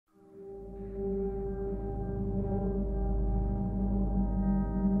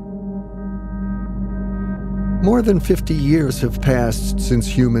More than 50 years have passed since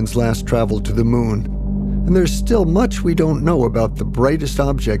humans last traveled to the moon, and there's still much we don't know about the brightest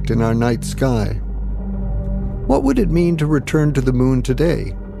object in our night sky. What would it mean to return to the moon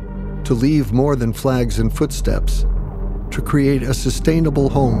today? To leave more than flags and footsteps? To create a sustainable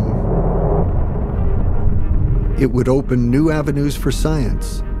home? It would open new avenues for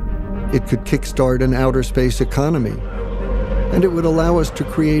science. It could kickstart an outer space economy. And it would allow us to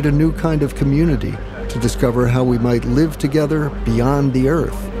create a new kind of community, to discover how we might live together beyond the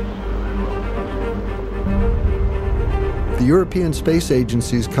Earth. The European Space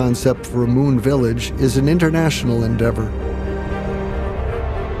Agency's concept for a moon village is an international endeavor,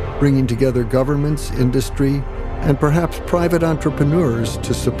 bringing together governments, industry, and perhaps private entrepreneurs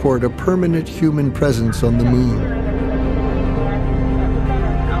to support a permanent human presence on the moon.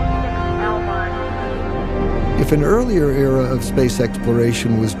 If an earlier era of space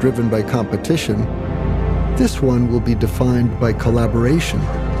exploration was driven by competition, this one will be defined by collaboration.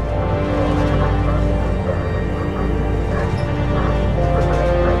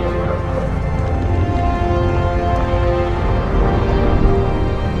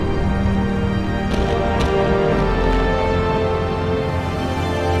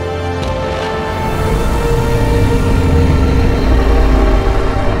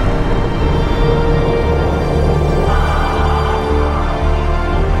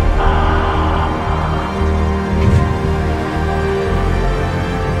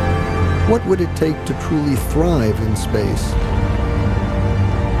 What would it take to truly thrive in space?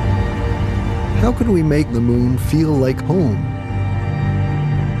 How can we make the moon feel like home?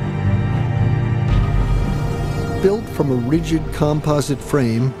 Built from a rigid composite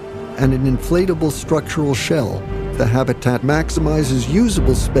frame and an inflatable structural shell, the habitat maximizes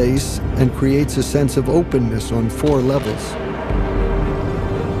usable space and creates a sense of openness on 4 levels.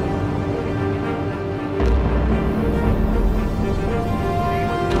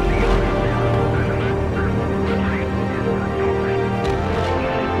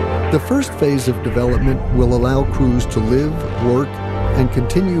 The first phase of development will allow crews to live, work, and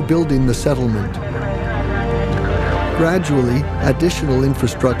continue building the settlement. Gradually, additional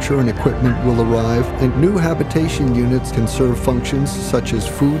infrastructure and equipment will arrive, and new habitation units can serve functions such as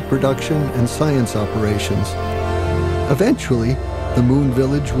food production and science operations. Eventually, the Moon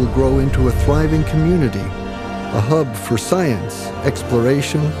Village will grow into a thriving community, a hub for science,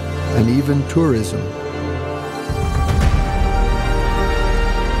 exploration, and even tourism.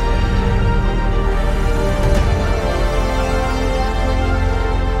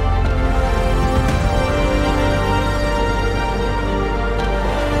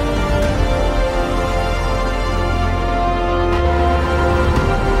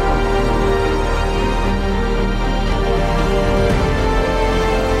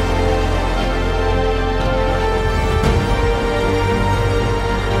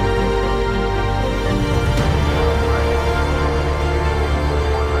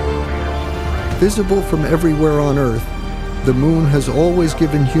 Visible from everywhere on Earth, the moon has always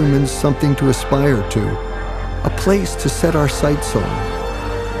given humans something to aspire to, a place to set our sights on,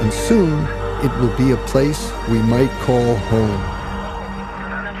 and soon it will be a place we might call home.